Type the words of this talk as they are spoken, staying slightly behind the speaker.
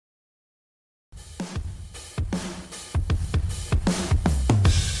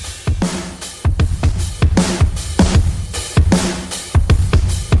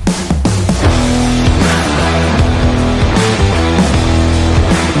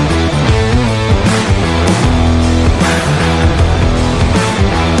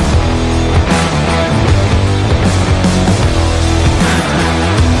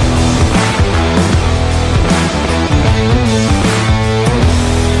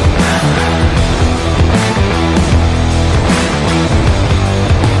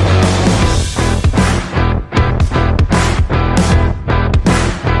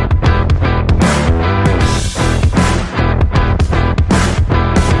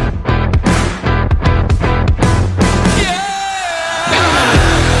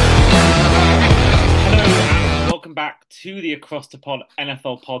to the Across the Pond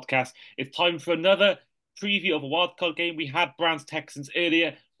NFL podcast. It's time for another preview of a wildcard game. We had Browns Texans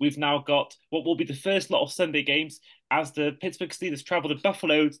earlier. We've now got what will be the first lot of Sunday games as the Pittsburgh Steelers travel to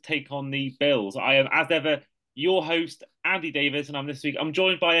Buffalo to take on the Bills. I am, as ever, your host, Andy Davis, and I'm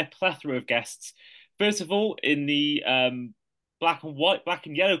joined by a plethora of guests. First of all, in the black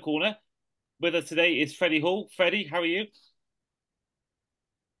and yellow corner, with us today is Freddie Hall. Freddie, how are you?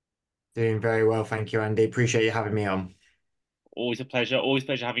 Doing very well, thank you, Andy. Appreciate you having me on. Always a pleasure. Always a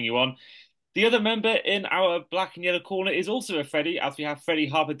pleasure having you on. The other member in our black and yellow corner is also a Freddie, as we have Freddie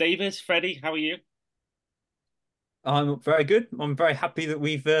Harper-Davis. Freddie, how are you? I'm very good. I'm very happy that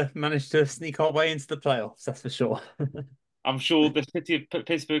we've managed to sneak our way into the playoffs, that's for sure. I'm sure the city of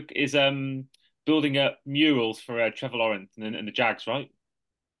Pittsburgh is building up murals for Trevor Lawrence and the Jags, right?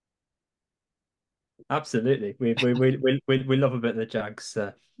 Absolutely. We love a bit of the Jags.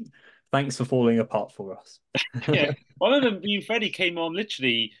 Thanks for falling apart for us. Yeah. One of them, me and Freddie came on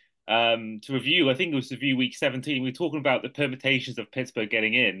literally to review. I think it was review week 17. We were talking about the permutations of Pittsburgh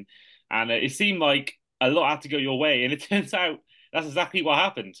getting in, and it seemed like a lot had to go your way, and it turns out that's exactly what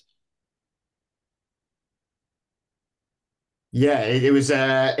happened. Yeah, it was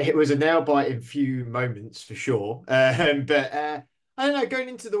a nail biting few moments for sure. But I don't know.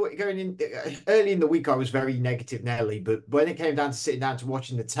 Going in early in the week, I was very negative Nelly. But when it came down to sitting down to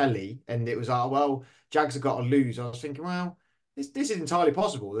watching the telly, and it was like, well, Jags have got to lose. I was thinking, well, this is entirely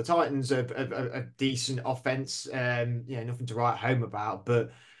possible. The Titans are a decent offense. Nothing to write home about,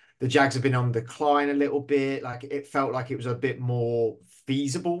 but the Jags have been on decline a little bit. Like it felt like it was a bit more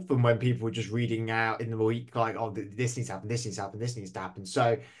feasible than when people were just reading out in the week, like, oh, this needs to happen, this needs to happen, this needs to happen.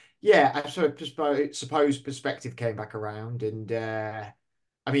 So, yeah, I suppose perspective came back around, and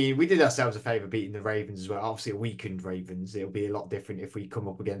I mean, we did ourselves a favour beating the Ravens as well. Obviously, a weakened Ravens. It'll be a lot different if we come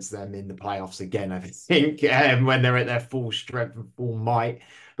up against them in the playoffs again, I think, when they're at their full strength and full might.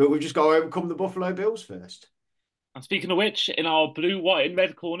 But we've just got to overcome the Buffalo Bills first. And speaking of which, in our blue, white, and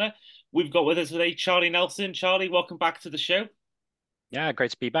red corner, we've got with us today Charlie Nelson. Charlie, welcome back to the show. Yeah,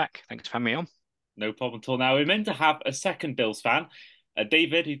 great to be back. Thanks for having me on. No problem at all. Now, we're meant to have a second Bills fan,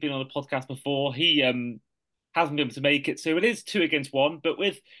 David, who's been on the podcast before. He hasn't been able to make it, so it is two against one. But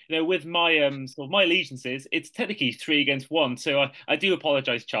with my sort of my allegiances, it's technically three against one. So I do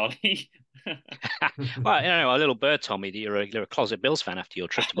apologise, Charlie. Well, a little bird told me that you're a closet Bills fan after your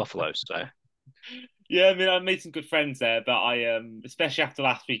trip to Buffalo. So Yeah, I mean, I made some good friends there, but I especially after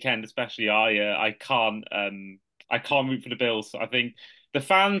last weekend, especially I can't root for the Bills. I think the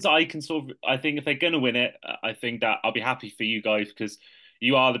fans I can I think if they're gonna win it, I think that I'll be happy for you guys because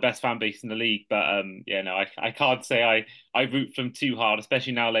you are the best fan base in the league. But yeah, no, I can't say I root for them too hard,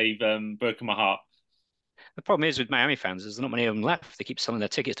 especially now they've broken my heart. the problem is with Miami fans is there's not many of them left. They keep selling their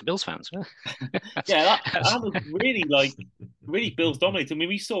tickets to Bills fans. That's, Yeah, that's that was really really Bills dominated. I mean,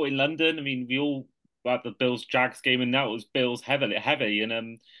 we saw it in London. I mean, we all had the Bills Jags game, and that was Bills heavy,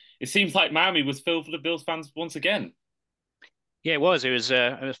 and it seems like Miami was filled for the Bills fans once again. Yeah, it was. It was,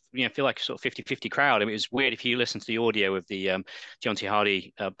 feel like a sort of 50-50 crowd. I mean, it was weird if you listen to the audio of the Deontay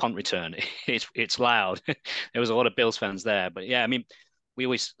Hardy punt return. It's loud. There was a lot of Bills fans there. But yeah, I mean, we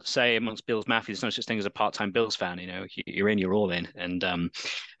always say amongst Bills Mafia, there's no such thing as a part-time Bills fan. You know, you're in, you're all in. And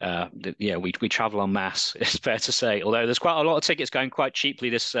yeah, we travel en masse. It's fair to say. Although there's quite a lot of tickets going quite cheaply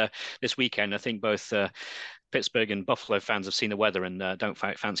this weekend. I think both Pittsburgh and Buffalo fans have seen the weather and don't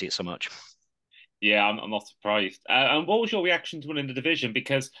fancy it so much. Yeah, I'm not surprised. And what was your reaction to winning the division?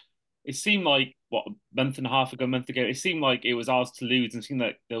 Because it seemed like what a month and a half ago, a month ago, it seemed like it was ours to lose, and it seemed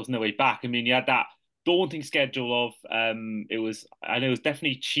like there was no way back. I mean, you had that daunting schedule of I know it was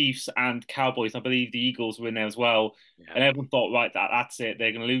definitely Chiefs and Cowboys. I believe the Eagles were in there as well, Yeah. and everyone thought, right, that's it.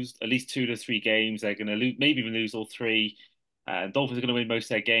 They're going to lose at least 2 to 3 games. They're going to lose, maybe even lose all three. Dolphins are going to win most of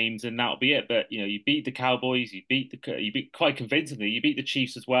their games, and that'll be it. But you beat the Cowboys, you beat quite convincingly. You beat the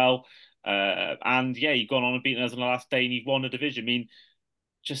Chiefs as well. And yeah, you've gone on and beaten us on the last day, and you've won the division. I mean,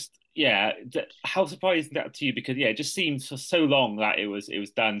 just yeah, how surprising that to you? Because yeah, it just seems for so long that it was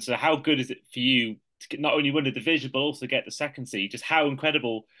done. So how good is it for you to not only win the division but also get the second seed? Just how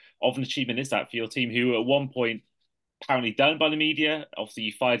incredible of an achievement is that for your team, who at one point apparently done by the media? Obviously,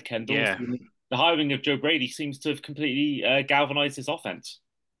 you fired Ken Yeah. Dorsey. The hiring of Joe Brady seems to have completely galvanized his offense.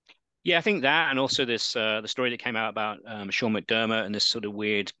 Yeah, I think that, and also this the story that came out about Sean McDermott and this sort of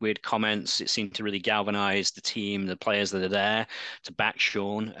weird comments. It seemed to really galvanize the team, the players that are there to back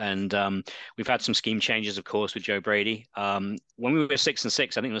Sean. And we've had some scheme changes, of course, with Joe Brady. When we were 6-6, I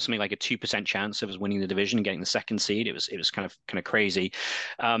think there was something like a 2% chance of us winning the division and getting the second seed. It was kind of crazy.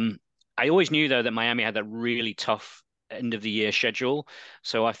 I always knew though that Miami had that really tough end of the year schedule.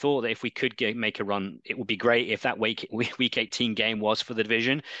 So I thought that if we could make a run, it would be great if that week 18 game was for the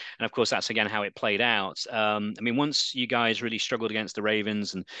division. And of course, that's again how it played out. I mean, once you guys really struggled against the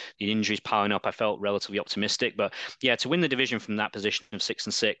Ravens and the injuries piling up, I felt relatively optimistic. But yeah, to win the division from that position of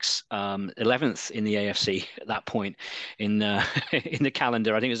 6-6, 11th in the AFC at that point in in the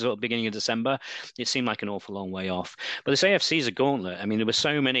calendar, I think it was sort of beginning of December. It seemed like an awful long way off. But this AFC is a gauntlet. I mean, there were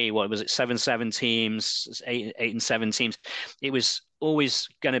so many. What was it? 7-7 teams, 8-7 teams. It was always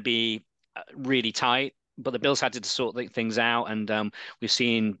going to be really tight. But the Bills had to sort things out, and we've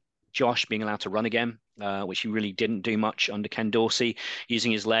seen Josh being allowed to run again, which he really didn't do much under Ken Dorsey,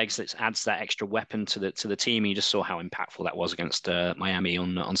 using his legs. That adds that extra weapon to the team. And you just saw how impactful that was against Miami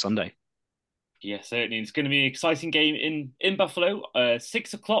on Sunday. Yeah, certainly. It's going to be an exciting game in Buffalo.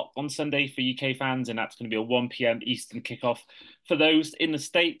 6 o'clock on Sunday for UK fans, and that's going to be a 1 p.m. Eastern kickoff for those in the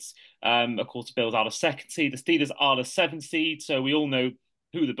States. Of course, the Bills are the second seed. The Steelers are the seventh seed, so we all know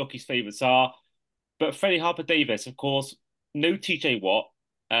who the bookies' favourites are. But Freddie Harper-Davis, of course, no TJ Watt.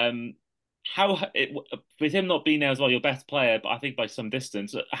 With him not being there as well, your best player, but I think by some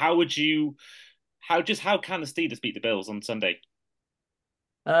distance, how can the Steelers beat the Bills on Sunday?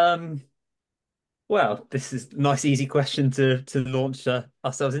 Well, this is a nice, easy question to launch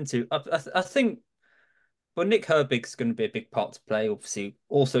ourselves into. I think, well, Nick Herbig's going to be a big part to play, obviously,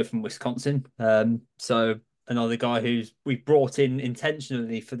 also from Wisconsin. So another guy who's we've brought in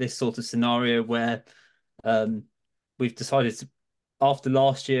intentionally for this sort of scenario where we've decided to, after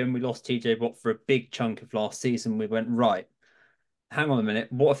last year and we lost TJ Watt for a big chunk of last season, we went, right, hang on a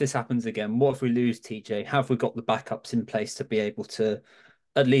minute, what if this happens again? What if we lose TJ? Have we got the backups in place to be able to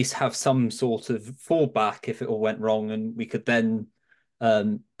at least have some sort of fallback if it all went wrong, and we could then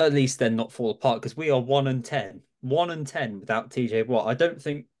at least then not fall apart, because we are 1-10, 1-10 without TJ Watt. I don't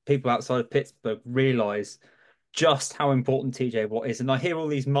think people outside of Pittsburgh realize just how important TJ Watt is. And I hear all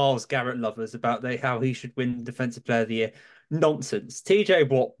these Myles Garrett lovers about how he should win Defensive Player of the Year. Nonsense. TJ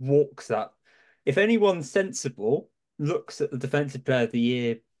Watt walks that. If anyone sensible looks at the Defensive Player of the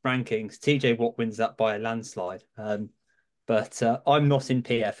Year rankings, TJ Watt wins that by a landslide. But I'm not in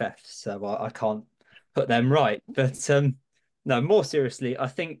PFF, so I can't put them right. But no, more seriously, I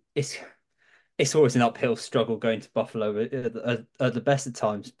think it's always an uphill struggle going to Buffalo at the best of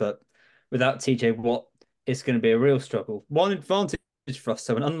times. But without TJ Watt, it's going to be a real struggle. One advantage for us,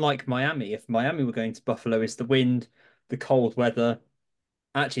 so unlike Miami, if Miami were going to Buffalo, is the wind, the cold weather.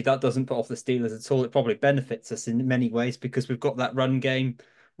 Actually, that doesn't put off the Steelers at all. It probably benefits us in many ways because we've got that run game,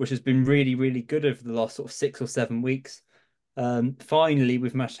 which has been really, really good over the last sort of 6 or 7 weeks. Finally,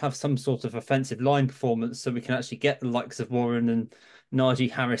 we've managed to have some sort of offensive line performance, so we can actually get the likes of Warren and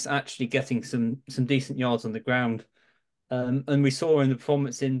Najee Harris actually getting some decent yards on the ground. And we saw in the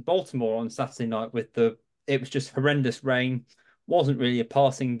performance in Baltimore on Saturday night it was just horrendous rain. Wasn't really a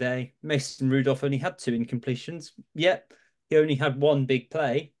passing day. Mason Rudolph only had 2 incompletions. Yet he only had 1 big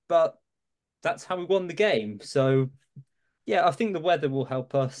play, but that's how we won the game. So yeah, I think the weather will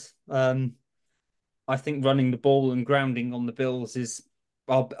help us. I think running the ball and grounding on the Bills is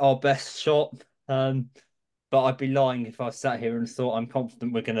our best shot. But I'd be lying if I sat here and thought I'm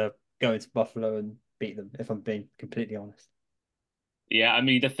confident we're going to go into Buffalo and beat them, if I'm being completely honest. Yeah, I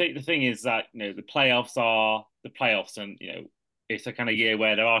mean the thing is that the playoffs are the playoffs, and it's a kind of year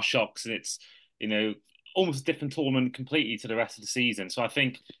where there are shocks, and it's almost a different tournament completely to the rest of the season. So I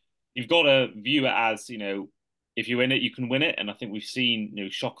think you've got to view it as if you win it, you can win it, and I think we've seen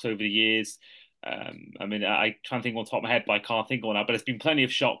shocks over the years. I mean, I try and think on top of my head, but I can't think on that. But there's been plenty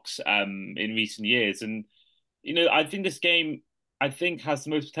of shocks in recent years, and I think this game, has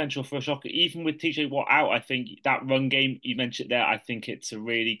the most potential for a shock. Even with TJ Watt out, I think that run game you mentioned there, I think it's a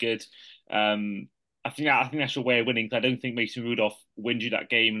really good. I think that's your way of winning. I don't think Mason Rudolph wins you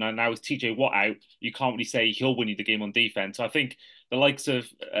that game. And now with TJ Watt out, you can't really say he'll win you the game on defense. So I think the likes of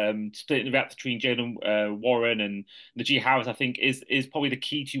splitting the reps between Jalen Warren and Najee Harris, I think is probably the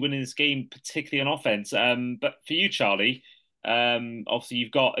key to winning this game, particularly on offense. But for you, Charlie, obviously you've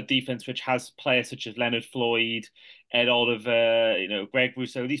got a defense which has players such as Leonard Floyd, Ed Oliver, Greg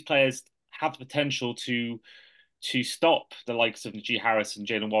Rousseau. These players have the potential to stop the likes of Najee Harris and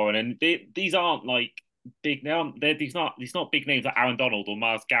Jalen Warren, and these aren't like big. These not big names like Aaron Donald or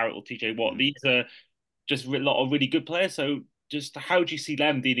Myles Garrett or TJ Watt. These are just a lot of really good players. So, just how do you see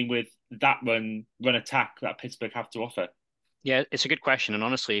them dealing with that run attack that Pittsburgh have to offer? Yeah, it's a good question. And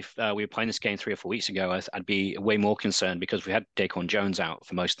honestly, if we were playing this game 3 or 4 weeks ago, I'd be way more concerned because we had Daquan Jones out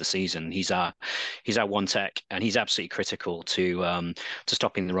for most of the season. He's our one tech, and he's absolutely critical to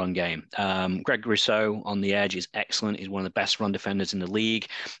stopping the run game. Greg Rousseau on the edge is excellent. He's one of the best run defenders in the league.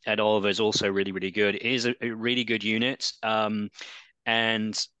 Ed Oliver is also really, really good. It is a really good unit.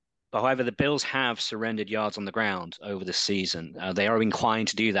 And However, the Bills have surrendered yards on the ground over the season. They are inclined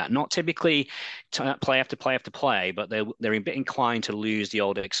to do that. Not typically play after play after play, but they're a bit inclined to lose the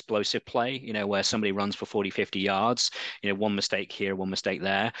old explosive play, where somebody runs for 40, 50 yards, one mistake here, one mistake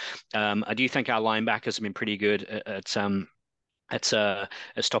there. I do think our linebackers have been pretty good at stopping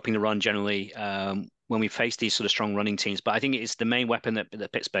the run generally. When we face these sort of strong running teams. But I think it's the main weapon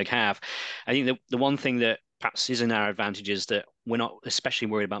that Pittsburgh have. I think the one thing that perhaps is in our advantage is that we're not especially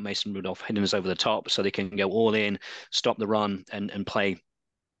worried about Mason Rudolph hitting us over the top, so they can go all in, stop the run, and play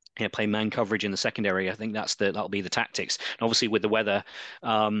man coverage in the secondary. I think that'll be the tactics. And obviously with the weather,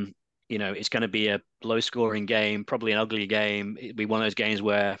 it's going to be a low scoring game, probably an ugly game. It'll be one of those games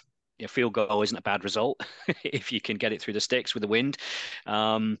where a field goal isn't a bad result if you can get it through the sticks with the wind.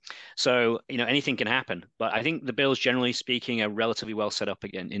 Anything can happen. But I think the Bills, generally speaking, are relatively well set up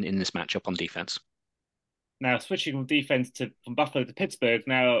again in this matchup on defense. Now, switching from defense from Buffalo to Pittsburgh,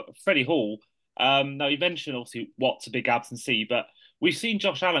 now, Freddie Hall. Now, you mentioned, obviously, Watt's a big absentee, but we've seen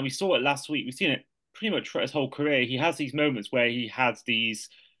Josh Allen. We saw it last week. We've seen it pretty much throughout his whole career. He has these moments where he has these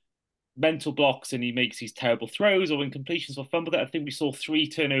mental blocks and he makes these terrible throws or incompletions or fumble. I think we saw 3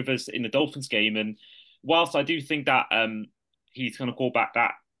 turnovers in the Dolphins game. And whilst I do think that he's going to call back,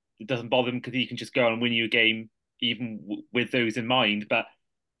 that it doesn't bother him because he can just go and win you a game even with those in mind. But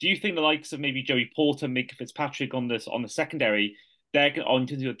do you think the likes of maybe Joey Porter, Minka Fitzpatrick on the secondary, they're on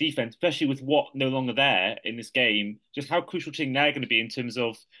terms of your defense, especially with Watt no longer there in this game, just how crucial do you think they're going to be in terms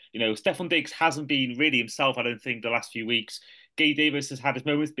of, Stephon Diggs hasn't been really himself, I don't think, the last few weeks. Gabe Davis has had his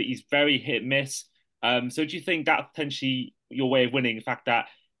moments, but he's very hit and miss. So do you think that's potentially your way of winning? The fact that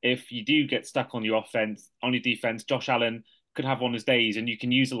if you do get stuck on your offense, on your defense, Josh Allen could have one of his days, and you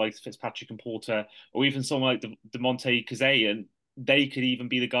can use the likes of Fitzpatrick and Porter, or even someone like DeMonte Kazay, and they could even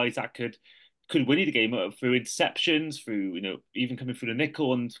be the guys that could win you the game through interceptions, through even coming through the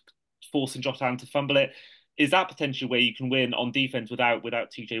nickel and forcing Josh Allen to fumble it. Is that potentially where you can win on defense without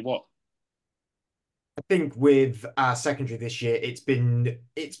TJ Watt? I think with our secondary this year, it's been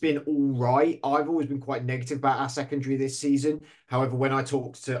all right. I've always been quite negative about our secondary this season. However, when I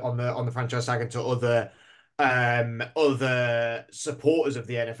talked to on the franchise tag and to other supporters of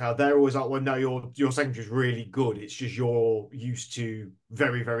the NFL, they're always like, well, no, your secondary is really good. It's just you're used to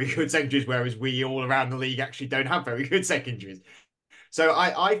very, very good secondaries, whereas we all around the league actually don't have very good secondaries. So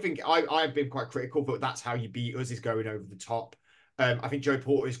I think I've been quite critical, but that's how you beat us, is going over the top. I think Joe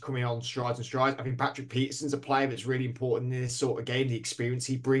Porter is coming on strides and strides. I think Patrick Peterson's a player that's really important in this sort of game, the experience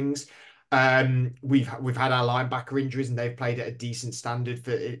he brings. We've had our linebacker injuries and they've played at a decent standard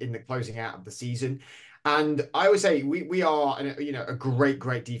in the closing out of the season. And I would say we are a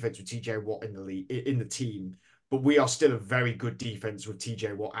great defense with TJ Watt in the team, but we are still a very good defense with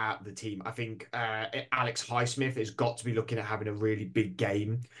TJ Watt out of the team. I think Alex Highsmith has got to be looking at having a really big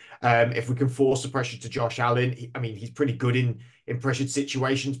game. If we can force the pressure to Josh Allen, he's pretty good in pressured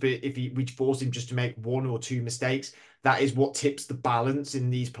situations, but if we force him just to make 1 or 2 mistakes, that is what tips the balance in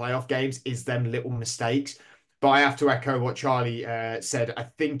these playoff games, is them little mistakes. But I have to echo what Charlie said. I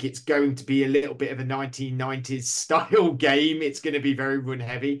think it's going to be a little bit of a 1990s style game. It's going to be very run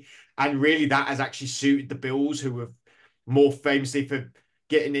heavy. And really that has actually suited the Bills, who have more famously for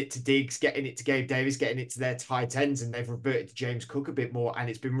getting it to Diggs, getting it to Gabe Davis, getting it to their tight ends, and they've reverted to James Cook a bit more, and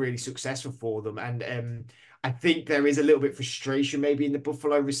it's been really successful for them. And I think there is a little bit of frustration maybe in the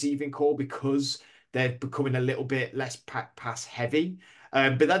Buffalo receiving core because they're becoming a little bit less pass heavy.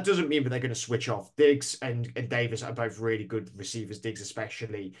 But that doesn't mean that they're going to switch off. Diggs and Davis are both really good receivers, Diggs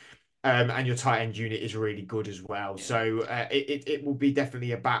especially. And your tight end unit is really good as well. Yeah. So it will be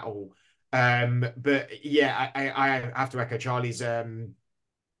definitely a battle. But yeah, I have to echo Charlie's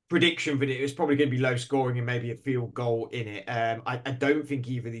prediction that it was probably going to be low scoring and maybe a field goal in it. I don't think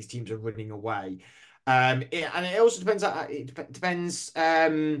either of these teams are running away. And it also depends. It depends.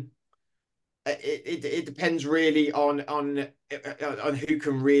 It depends really on who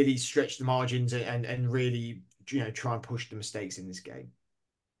can really stretch the margins and really try and push the mistakes in this game.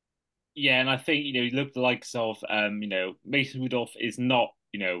 Yeah, and I think you look at the likes of Mason Rudolph is not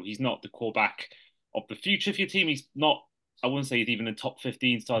he's not the quarterback of the future for your team. He's not. I wouldn't say he's even in the top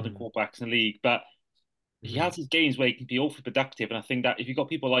 15 starting quarterbacks in the league, but he has his games where he can be awfully productive. And I think that if you've got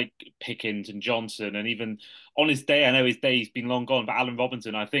people like Pickens and Johnson, and even on his day, I know his day's been long gone, but Allen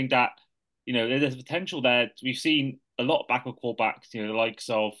Robinson, I think that there's potential there. We've seen a lot of backup quarterbacks, the likes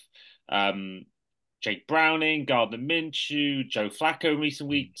of um, Jake Browning, Gardner Minshew, Joe Flacco in recent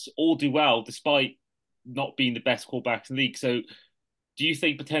weeks, all do well despite not being the best quarterbacks in the league. So, do you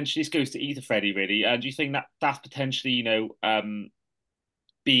think potentially this goes to either Freddie really? And do you think that that's potentially,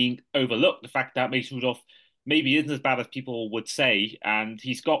 being overlooked? The fact that Mason Rudolph maybe isn't as bad as people would say, and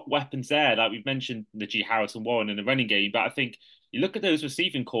he's got weapons there, like we've mentioned, the G Harrison Warren in the running game. But I think you look at those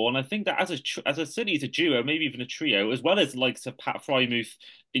receiving core, and I think that as a city, as a duo, maybe even a trio, as well as like Pat Frymuth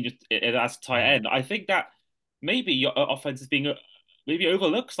as tight end, I think that maybe your offense is being maybe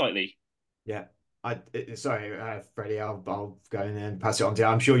overlooked slightly. Yeah. Sorry, Freddie. I'll go in and pass it on to you.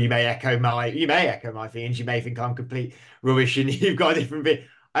 I'm sure you may echo my feelings. You may think I'm complete rubbish, and you've got a different bit.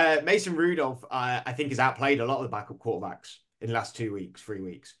 Mason Rudolph, I think, has outplayed a lot of the backup quarterbacks in the last 2 weeks, 3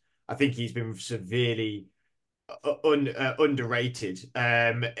 weeks. I think he's been severely underrated.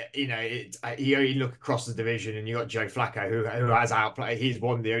 You only look across the division, and you got Joe Flacco, who has outplayed. He's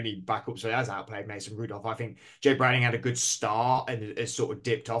one of the only backups who has outplayed Mason Rudolph. I think Jake Browning had a good start and has sort of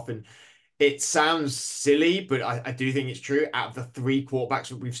dipped off, and it sounds silly, but I do think it's true. Out of the three quarterbacks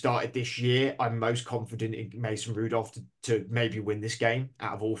that we've started this year, I'm most confident in Mason Rudolph to maybe win this game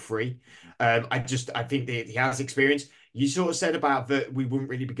out of all three. I think that he has experience. You sort of said about that we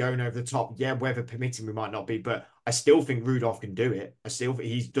wouldn't really be going over the top. Yeah, weather permitting, we might not be, but I still think Rudolph can do it. I still think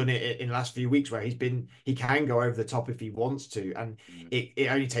he's done it in the last few weeks where he can go over the top if he wants to, and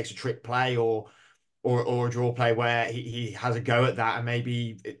it only takes a trick play or a draw play where he has a go at that, and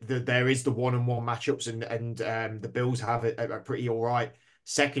maybe there is the one-on-one matchups, and the Bills have a pretty all right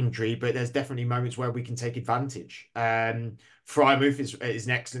secondary, but there's definitely moments where we can take advantage. Frymouth is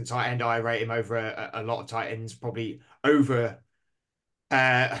an excellent tight end. I rate him over a lot of tight ends,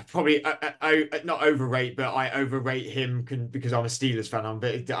 not overrate, but I overrate him because I'm a Steelers fan.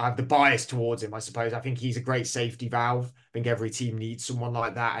 I have the bias towards him, I suppose. I think he's a great safety valve. I think every team needs someone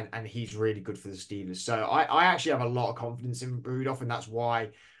like that, and he's really good for the Steelers. So I actually have a lot of confidence in Rudolph, and that's why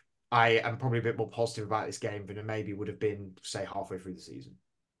I am probably a bit more positive about this game than it maybe would have been, say, halfway through the season.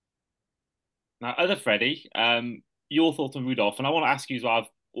 Now, other Freddie, your thoughts on Rudolph, and I want to ask you as well. I've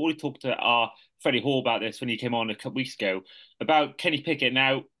already talked to our Freddie Hall about this when he came on a couple weeks ago about Kenny Pickett.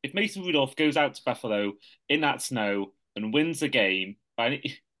 Now, if Mason Rudolph goes out to Buffalo in that snow and wins the game, and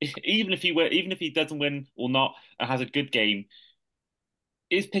even if he doesn't win or not and has a good game,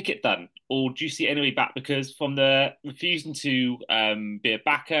 is Pickett done, or do you see any way back? Because from the refusing to be a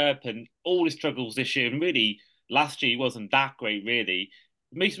backup and all his struggles this year, and really last year he wasn't that great, really.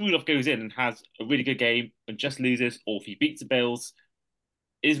 If Mason Rudolph goes in and has a really good game and just loses, or if he beats the Bills,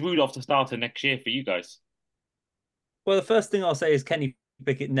 is Rudolph the starter next year for you guys? Well, the first thing I'll say is Kenny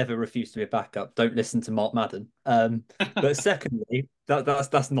Pickett never refused to be a backup. Don't listen to Mark Madden. But secondly,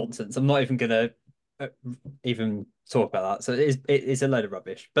 that's nonsense. I'm not even gonna even talk about that. So it is a load of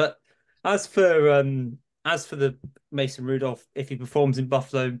rubbish. But as for the Mason Rudolph, if he performs in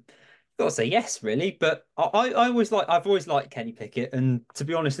Buffalo, I've got to say yes, really. But I've always liked Kenny Pickett, and to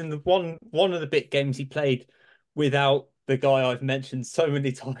be honest, in the one of the big games he played without the guy I've mentioned so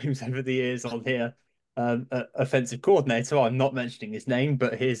many times over the years on here, offensive coordinator. I'm not mentioning his name,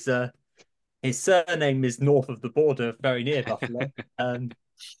 but his surname is north of the border, very near Buffalo.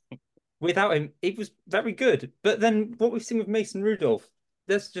 Without him, it was very good. But then what we've seen with Mason Rudolph,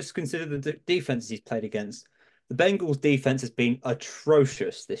 let's just consider the defenses he's played against. The Bengals' defense has been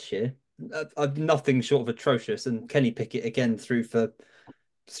atrocious this year, nothing short of atrocious. And Kenny Pickett again threw for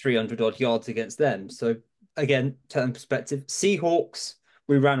 300 odd yards against them. So again, turn perspective, Seahawks,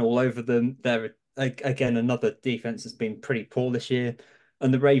 we ran all over them. They're again another defense has been pretty poor this year,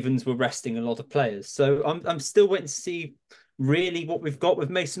 and the Ravens were resting a lot of players. So I'm still waiting to see really what we've got with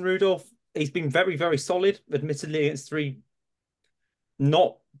Mason Rudolph. He's been very, very solid, admittedly, against three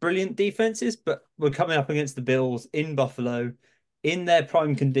not brilliant defenses, but we're coming up against the Bills in Buffalo in their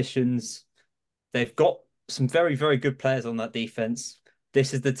prime conditions. They've got some very, very good players on that defense.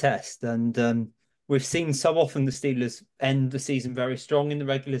 This is the test. And we've seen so often the Steelers end the season very strong in the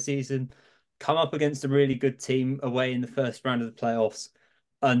regular season, come up against a really good team away in the first round of the playoffs,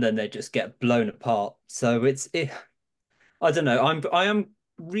 and then they just get blown apart. So I don't know. I am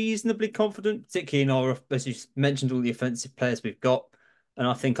reasonably confident, particularly in our, as you mentioned, all the offensive players we've got, and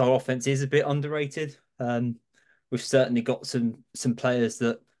I think our offense is a bit underrated. We've certainly got some players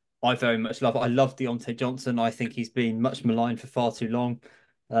that I very much love. I love Deontay Johnson. I think he's been much maligned for far too long.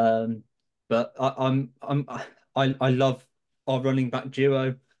 But I love our running back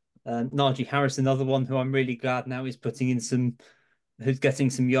duo. Najee Harris, another one who I'm really glad now is who's getting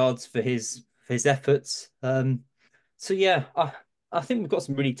some yards for his efforts. So yeah, I think we've got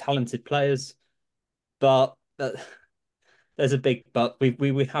some really talented players, but there's a big but.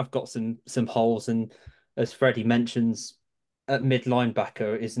 We have got some holes, and as Freddie mentions, at mid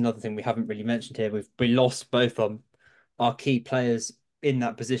linebacker is another thing we haven't really mentioned here. We lost both our key players in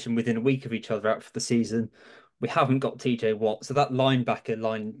that position within a week of each other out for the season. We haven't got TJ Watt, so that linebacker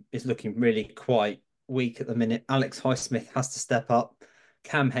line is looking really quite weak at the minute. Alex Highsmith has to step up.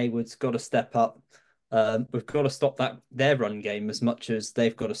 Cam Hayward's got to step up. We've got to stop their run game as much as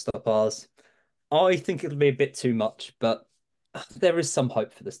they've got to stop ours. I think it'll be a bit too much, but there is some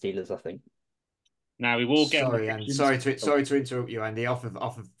hope for the Steelers, I think. Now we will get Sorry, and sorry to interrupt you, Andy, off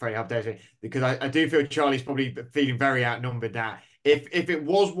of Freddie Harper-Davis, because I do feel Charlie's probably feeling very outnumbered now. If it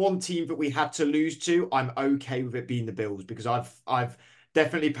was one team that we had to lose to, I'm okay with it being the Bills, because I've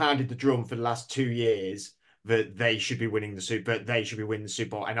definitely pounded the drum for the last 2 years that they should be winning the Super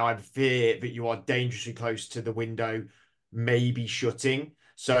Bowl, and I fear that you are dangerously close to the window maybe shutting.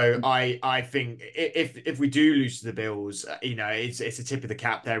 So I think if we do lose to the Bills, it's a tip of the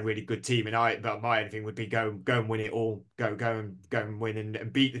cap. They're a really good team, but my only thing would be go and win it all. Go and win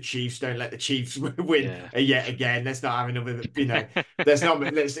and beat the Chiefs. Don't let the Chiefs win yet again. Let's not have another. Let's not.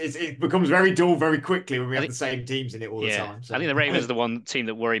 It becomes very dull very quickly when we have the same teams in it all the time. So. I think the Ravens are the one team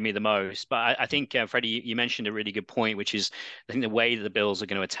that worry me the most. But I think Freddie, you mentioned a really good point, which is I think the way that the Bills are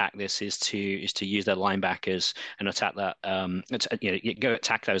going to attack this is to use their linebackers and attack that. Go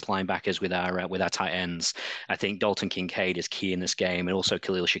attack those linebackers with our tight ends. I think Dalton Kincaid is key in this game, and also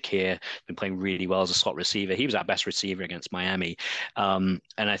Khalil Shakir been playing really well as a slot receiver. He was our best receiver against Miami, and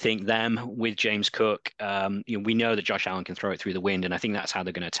I think them with James Cook. We know that Josh Allen can throw it through the wind, and I think that's how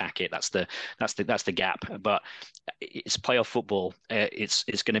they're going to attack it. That's the gap. But it's playoff football. It's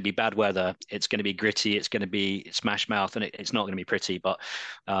going to be bad weather. It's going to be gritty. It's going to be smash mouth, and it's not going to be pretty. But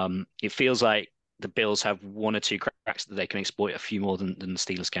it feels like the Bills have one or two cracks that they can exploit a few more than the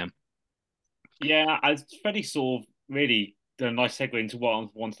Steelers can. Yeah, as Freddie sort of really done a nice segue into what I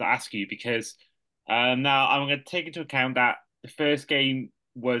wanted to ask you, because now I'm going to take into account that the first game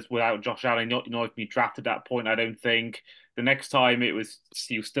was without Josh Allen, not even drafted at that point. I don't think the next time he was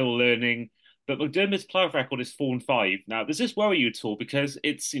still learning. But McDermott's playoff record is 4-5. Now, does this worry you at all? Because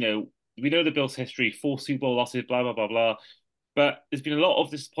it's we know the Bills' history, 4 Super Bowl losses, blah blah blah blah. But there's been a lot of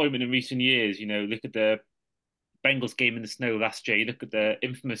disappointment in recent years. Look at the Bengals game in the snow last year. Look at the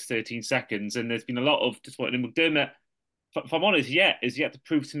infamous 13 seconds, and there's been a lot of disappointment. And McDermott, if I'm honest, is yet to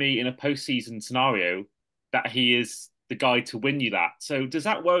prove to me in a postseason scenario that he is the guy to win you that. So does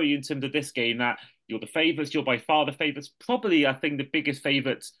that worry you in terms of this game, that you're the favourites, you're by far the favourites, probably I think the biggest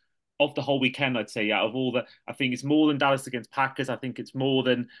favourites of the whole weekend, I'd say, out of all I think it's more than Dallas against Packers. I think it's more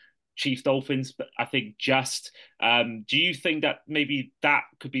than Chiefs Dolphins, but I think do you think that maybe that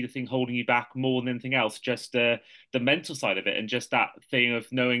could be the thing holding you back more than anything else, just the mental side of it, and just that thing of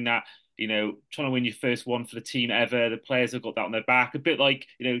knowing that trying to win your first one for the team ever, the players have got that on their back, a bit like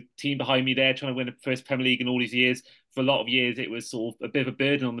team behind me there trying to win the first Premier League in all these years. For a lot of years it was sort of a bit of a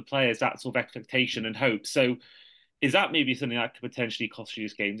burden on the players, that sort of expectation and hope. So is that maybe something that could potentially cost you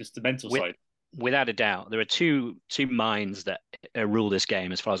this game, just the mental side? Without a doubt, there are two minds that rule this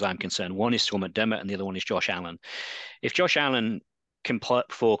game, as far as I'm concerned. One is Sean McDermott, and the other one is Josh Allen. If Josh Allen can play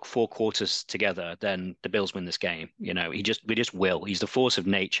four quarters together, then the Bills win this game. We just will. He's the force of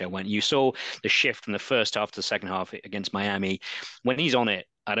nature. When you saw the shift from the first half to the second half against Miami, when he's on it,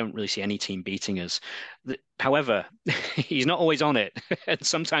 I don't really see any team beating us. However, he's not always on it. And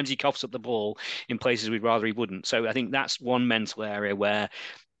sometimes he coughs up the ball in places we'd rather he wouldn't. So I think that's one mental area where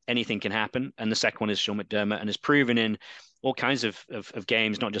anything can happen. And the second one is Sean McDermott, and has proven in all kinds of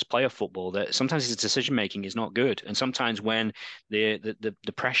games, not just playoff football, that sometimes his decision making is not good. And sometimes when the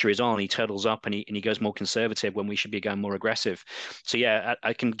pressure is on, he turtles up and he goes more conservative when we should be going more aggressive. So yeah,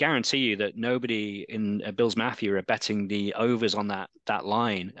 I can guarantee you that nobody in Bills Mafia are betting the overs on that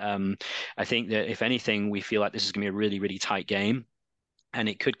line. I think that if anything, we feel like this is going to be a really, really tight game. And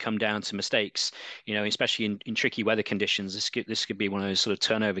it could come down to mistakes, especially in tricky weather conditions. This could be one of those sort of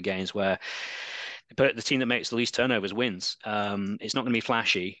turnover games where but the team that makes the least turnovers wins. It's not going to be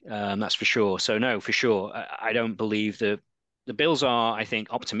flashy, that's for sure. So no, for sure, I don't believe the Bills are, I think,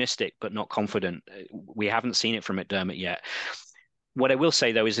 optimistic but not confident. We haven't seen it from McDermott yet. What I will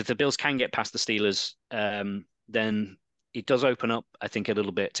say though is if the Bills can get past the Steelers, then it does open up, I think, a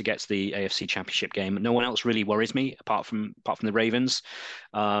little bit to get to the AFC Championship game. No one else really worries me apart from the Ravens.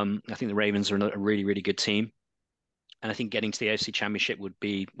 I think the Ravens are a really, really good team, and I think getting to the AFC Championship would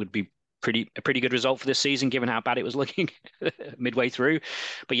be a pretty good result for this season, given how bad it was looking midway through.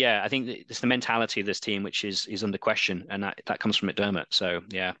 But yeah, I think it's the mentality of this team which is under question, and that comes from McDermott. So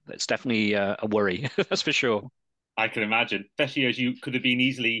yeah, it's definitely a worry, that's for sure. I can imagine, especially as you could have been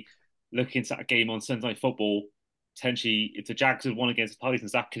easily looking at that game on Sunday Night Football. Potentially, if the Jags had won against the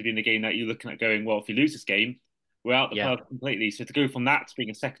Titans, that could have been the game that you're looking at going, well, if we lose this game, we're out the Yeah. playoffs completely. So to go from that to being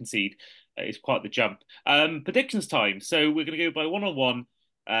a second seed is quite the jump. Predictions time. So we're going to go by one-on-one.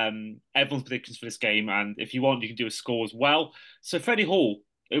 Everyone's predictions for this game, and if you want, you can do a score as well. So Freddie Hall,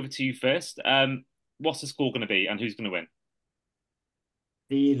 over to you first. What's the score going to be, and who's going to win?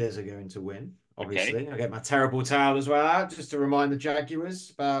 Steelers are going to win, Okay. obviously. I get my terrible towel as well out just to remind the Jaguars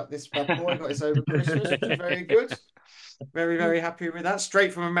about this bad boy. Got this over Christmas, which is very good. Very, very happy with that.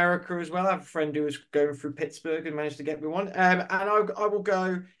 Straight from America as well. I have a friend who was going through Pittsburgh and managed to get me one. And I will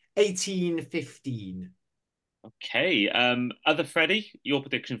go 18-15. Okay. Other Freddie, your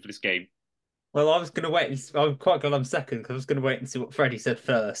prediction for this game? Well, I was going to wait. I'm quite glad I'm second because I was going to wait and see what Freddie said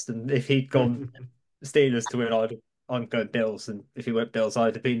first. And if he'd gone Steelers to win, I'm going Bills. And if he went Bills,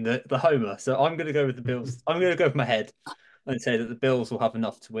 I'd have been the homer. So I'm going to go with the Bills. I'm going to go with my head and say that the Bills will have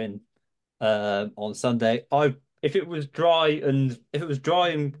enough to win on Sunday. If it was dry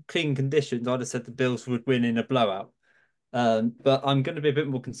and clean conditions, I'd have said the Bills would win in a blowout. But I'm going to be a bit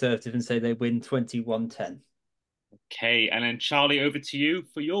more conservative and say they win 21-10. Okay, and then Charlie, over to you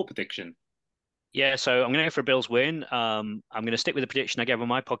for your prediction. Yeah, so I'm going to go for a Bills win. I'm going to stick with the prediction I gave on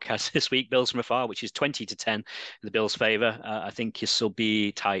my podcast this week, Bills from afar, which is 20-10 in the Bills' favour. I think this will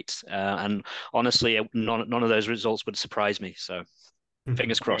be tight, and honestly, none of those results would surprise me. So,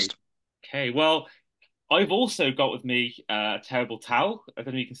 fingers crossed. Okay, well, I've also got with me a terrible towel. I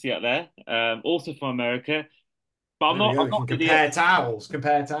don't know if you can see out there. Also from America, but I'm There we not. go. I'm We not can an idiot. compare towels.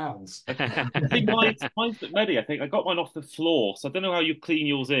 Compare towels. I think mine's a bit muddy. I think I got mine off the floor, so I don't know how you clean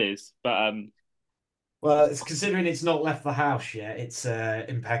yours is, but Well, it's considering it's not left the house yet, it's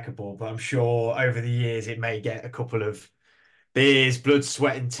impeccable. But I'm sure over the years it may get a couple of beers, blood,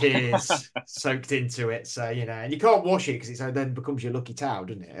 sweat, and tears soaked into it. So, and you can't wash it because it then becomes your lucky towel,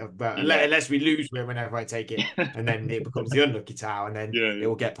 doesn't it? But yeah, unless we lose it whenever I take it, and then it becomes the unlucky towel, and then yeah. it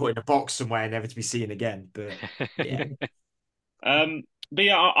will get put in a box somewhere, never to be seen again. But yeah. But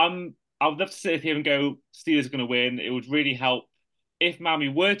yeah, I'd love to sit here and go, Steelers are going to win. It would really help if Miami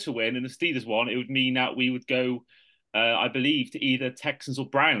were to win and the Steelers won. It would mean that we would go, I believe, to either Texans or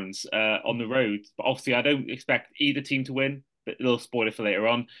Browns on the road. But obviously, I don't expect either team to win. But a little spoiler for later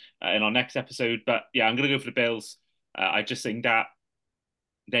on in our next episode. But yeah, I'm going to go for the Bills. I just think that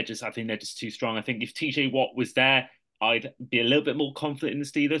I think they're just too strong. I think if TJ Watt was there, I'd be a little bit more confident in the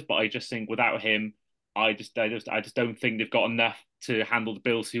Steelers. But I just think without him, I just don't think they've got enough to handle the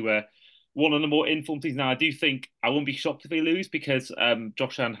Bills, who are one of the more informed teams. Now, I do think I won't be shocked if they lose because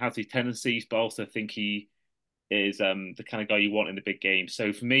Josh Allen has these tendencies, but I also think he is the kind of guy you want in the big game.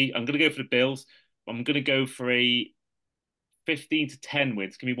 So for me, I'm going to go for the Bills. I'm going to go for a 15-10 win.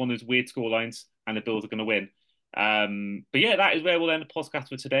 It's going to be one of those weird score lines, and the Bills are going to win. But yeah, that is where we'll end the podcast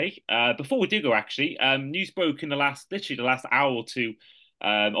for today. Before we do go, actually, news broke in literally the last hour or two,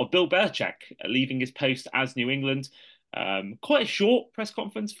 of Bill Belichick leaving his post as New England. Quite a short press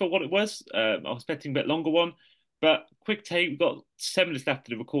conference for what it was. I was expecting a bit longer one, but quick take. We've got 7 minutes left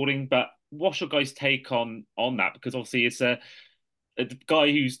of the recording, but what's your guys' take on that? Because obviously it's a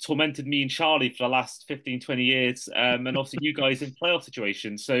guy who's tormented me and Charlie for the last 15, 20 years, and obviously you guys in playoff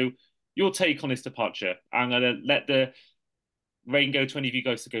situations. So your take on this departure. I'm going to let the reign go to any of you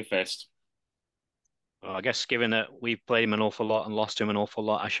guys to go first. Well, I guess given that we've played him an awful lot and lost him an awful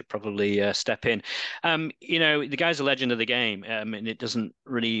lot, I should probably step in. The guy's a legend of the game, and it doesn't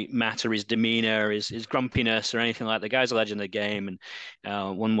really matter his demeanor, his grumpiness, or anything like that. The guy's a legend of the game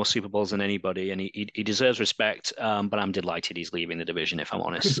and won more Super Bowls than anybody, and he deserves respect. But I'm delighted he's leaving the division, if I'm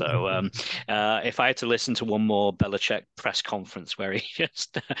honest. So if I had to listen to one more Belichick press conference where he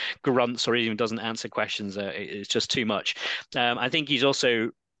just grunts or even doesn't answer questions, it's just too much. I think he's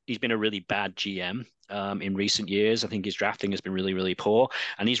been a really bad GM in recent years. I think his drafting has been really, really poor,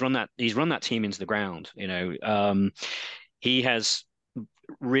 and he's run that team into the ground. He has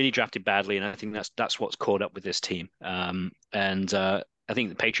really drafted badly, and I think that's what's caught up with this team. And I think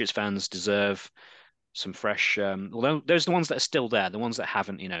the Patriots fans deserve some fresh. Although those are the ones that are still there, the ones that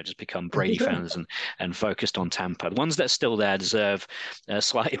haven't, just become Brady fans and focused on Tampa. The ones that are still there deserve a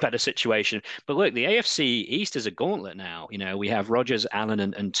slightly better situation. But look, the AFC East is a gauntlet now. We have Rodgers, Allen,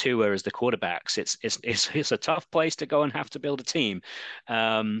 and Tua as the quarterbacks. It's a tough place to go and have to build a team.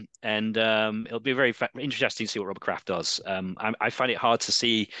 And it'll be very interesting to see what Robert Kraft does. I find it hard to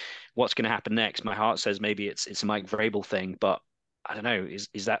see what's going to happen next. My heart says maybe it's a Mike Vrabel thing, but I don't know.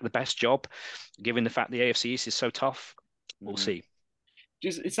 Is that the best job, given the fact the AFC East is so tough? We'll see.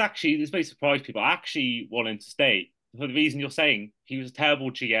 It's very surprised people. I actually want him to stay for the reason you're saying. He was a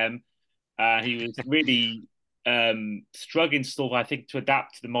terrible GM. He was really struggling still, I think, to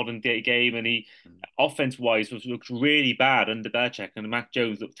adapt to the modern day game, and he offense wise looked really bad under Belichick, and Mac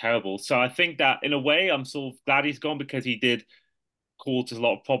Jones looked terrible. So I think that in a way, I'm sort of glad he's gone because he did cause a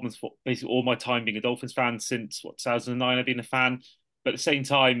lot of problems for basically all my time being a Dolphins fan since 2009. I've been a fan, but at the same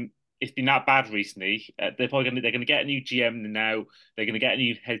time, it's been that bad recently. They're going to get a new GM now. They're going to get a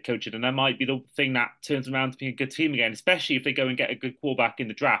new head coach, and that might be the thing that turns them around to being a good team again, especially if they go and get a good quarterback in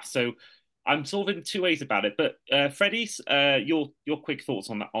the draft. So I'm sort of in two ways about it. But Freddie's, your quick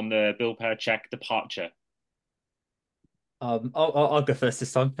thoughts on the Bill Belichick departure. I'll go first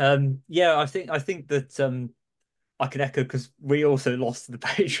this time. Yeah, I think that I can echo because we also lost to the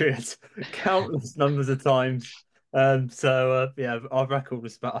Patriots countless numbers of times. Yeah, our record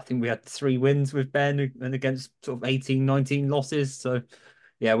was about, I think we had 3 wins with Ben and against sort of 18, 19 losses. So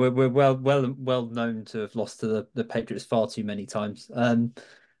yeah, we're well known to have lost to the Patriots far too many times.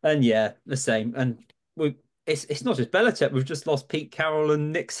 And yeah, the same. And it's not just Belichick. We've just lost Pete Carroll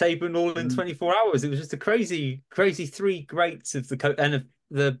and Nick Saban all in 24 hours. It was just a crazy 3 greats of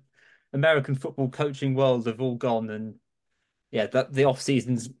the American football coaching world have all gone. And yeah, that the off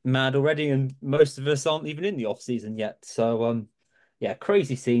season's mad already, and most of us aren't even in the off season yet. So yeah,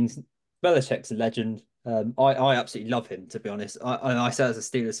 crazy scenes. Belichick's a legend. I absolutely love him, to be honest. I say as a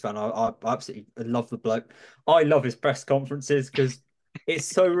Steelers fan, I absolutely love the bloke. I love his press conferences because it's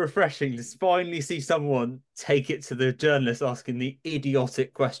so refreshing to finally see someone take it to the journalists asking the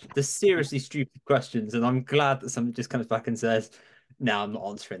idiotic questions, the seriously stupid questions. And I'm glad that somebody just comes back and says, "No, I'm not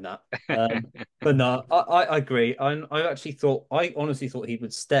answering that." But no, I agree. I honestly thought he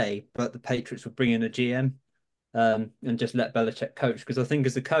would stay, but the Patriots would bring in a GM and just let Belichick coach. Because I think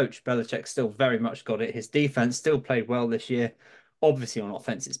as a coach, Belichick still very much got it. His defense still played well this year. Obviously, on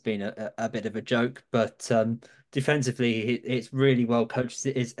offense, it's been a bit of a joke, but defensively, it's really well coached.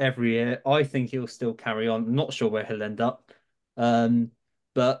 It is every year. I think he'll still carry on. I'm not sure where he'll end up,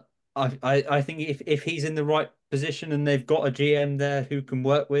 but I think if he's in the right position and they've got a GM there who can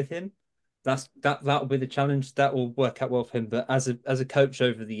work with him, that'll be the challenge. That will work out well for him. But as a coach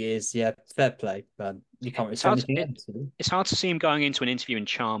over the years, yeah, fair play. You can't really It's say hard to, anything else. it's hard to see him going into an interview and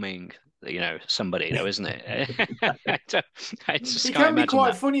charming, somebody though, isn't it? I just He can't can be imagine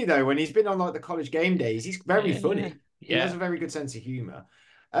quite that. funny though when he's been on like the college game days. He's very Yeah, funny. He has yeah. a very good sense of humor.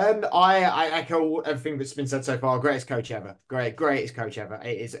 I echo everything that's been said so far. Greatest coach ever. Greatest coach ever.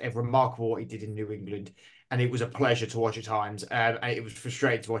 It is remarkable what he did in New England, and it was a pleasure to watch at times. And it was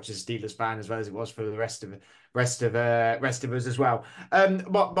frustrating to watch as a Steelers fan as well as it was for the rest of us as well.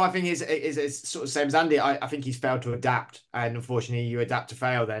 My thing is sort of the same as Andy. I think he's failed to adapt, and unfortunately, you adapt to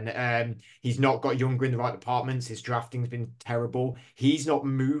fail. Then he's not got younger in the right departments. His drafting's been terrible. He's not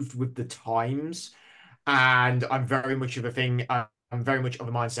moved with the times, and I'm very much of a thing. I'm very much of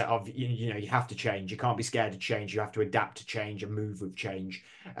the mindset of you have to change. You can't be scared to change. You have to adapt to change and move with change.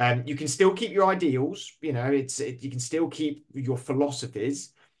 You can still keep your ideals. You can still keep your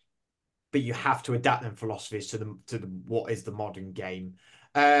philosophies, but you have to adapt them philosophies to the what is the modern game.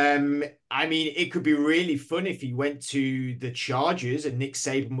 I mean, it could be really fun if he went to the Chargers and Nick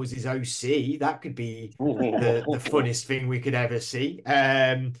Saban was his OC. That could be the funnest thing we could ever see.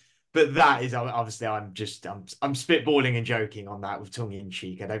 But that is obviously I'm spitballing and joking on that with tongue in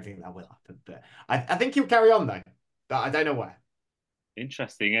cheek. I don't think that will happen, but I think he'll carry on though. But I don't know where.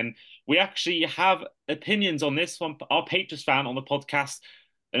 Interesting. And we actually have opinions on this from our Patriots fan on the podcast,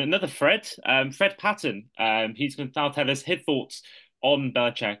 and another Fred Patton. He's going to now tell us his thoughts on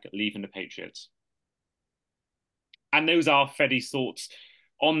Belichick leaving the Patriots. And those are Freddie's thoughts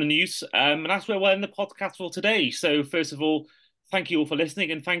on the news. And that's where we'll end the podcast for today. So first of all, thank you all for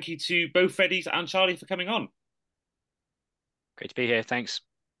listening, and thank you to both Freddies and Charlie for coming on. Great to be here. Thanks.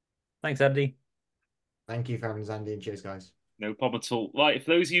 Thanks, Andy. Thank you for having us, Andy, and cheers, guys. No problem at all. Right,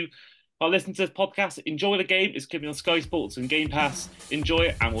 for those of you who are listening to this podcast, enjoy the game. It's coming on Sky Sports and Game Pass. Enjoy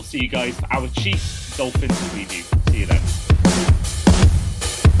it, and we'll see you guys for our Chiefs Dolphins review. See you then.